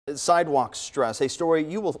sidewalk stress, a story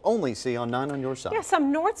you will only see on 9 on Your Side. Yeah,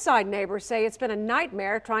 some Northside neighbors say it's been a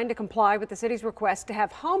nightmare trying to comply with the city's request to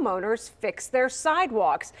have homeowners fix their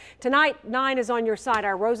sidewalks. Tonight, 9 is on Your Side.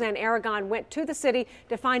 Our Roseanne Aragon went to the city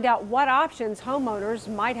to find out what options homeowners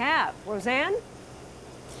might have. Roseanne?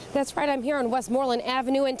 That's right, I'm here on Westmoreland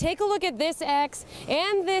Avenue, and take a look at this X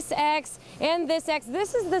and this X and this X.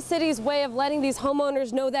 This is the city's way of letting these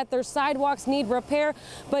homeowners know that their sidewalks need repair.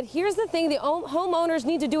 But here's the thing, the homeowners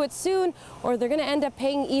need to do it soon or they're going to end up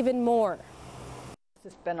paying even more.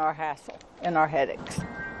 It's been our hassle and our headaches.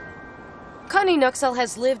 Connie Nuxell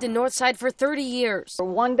has lived in Northside for 30 years.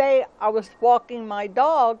 One day I was walking my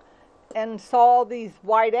dog and saw these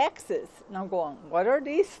white X's. And I'm going, what are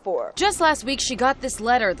these for? Just last week, she got this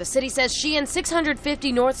letter. The city says she and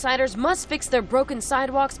 650 Northsiders must fix their broken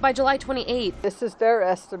sidewalks by July 28th. This is their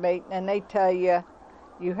estimate, and they tell you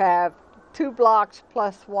you have 2 blocks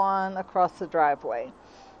plus 1 across the driveway.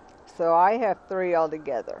 So I have 3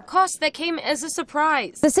 altogether. Costs that came as a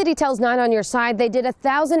surprise. The city tells 9 on Your Side they did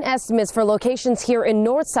 1,000 estimates for locations here in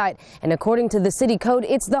Northside. And according to the city code,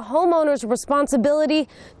 it's the homeowner's responsibility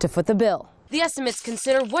to foot the bill. The estimates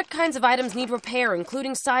consider what kinds of items need repair,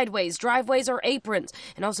 including sideways, driveways, or aprons,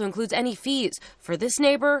 and also includes any fees. For this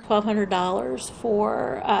neighbor, $1,200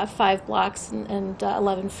 for 5 blocks and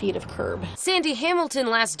 11 feet of curb. Sandy Hamilton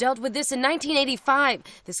last dealt with this in 1985.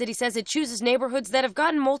 The city says it chooses neighborhoods that have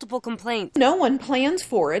gotten multiple complaints. No one plans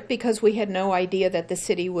for it because we had no idea that the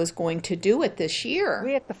city was going to do it this year.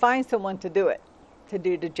 We have to find someone to do it, to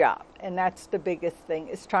do the job. And that's the biggest thing,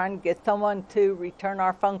 is trying to get someone to return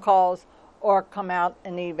our phone calls or come out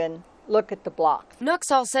and even look at the blocks.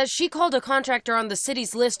 Nuxall says she called a contractor on the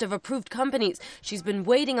city's list of approved companies. She's been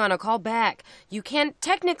waiting on a call back. You can't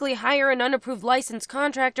technically hire an unapproved licensed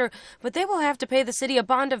contractor, but they will have to pay the city a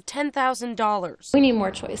bond of $10,000. We need more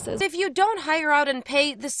choices. If you don't hire out and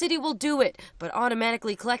pay, the city will do it, but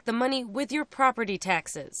automatically collect the money with your property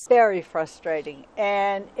taxes. Very frustrating,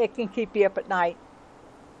 and it can keep you up at night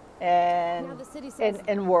and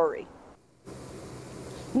worry.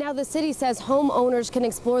 Now the city says homeowners can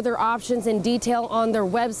explore their options in detail on their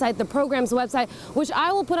website, the program's website, which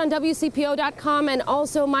I will put on WCPO.com and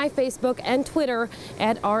also my Facebook and Twitter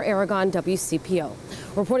at @RAragonWCPO.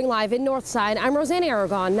 Reporting live in Northside, I'm Roseanne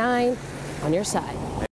Aragon, 9 on Your Side.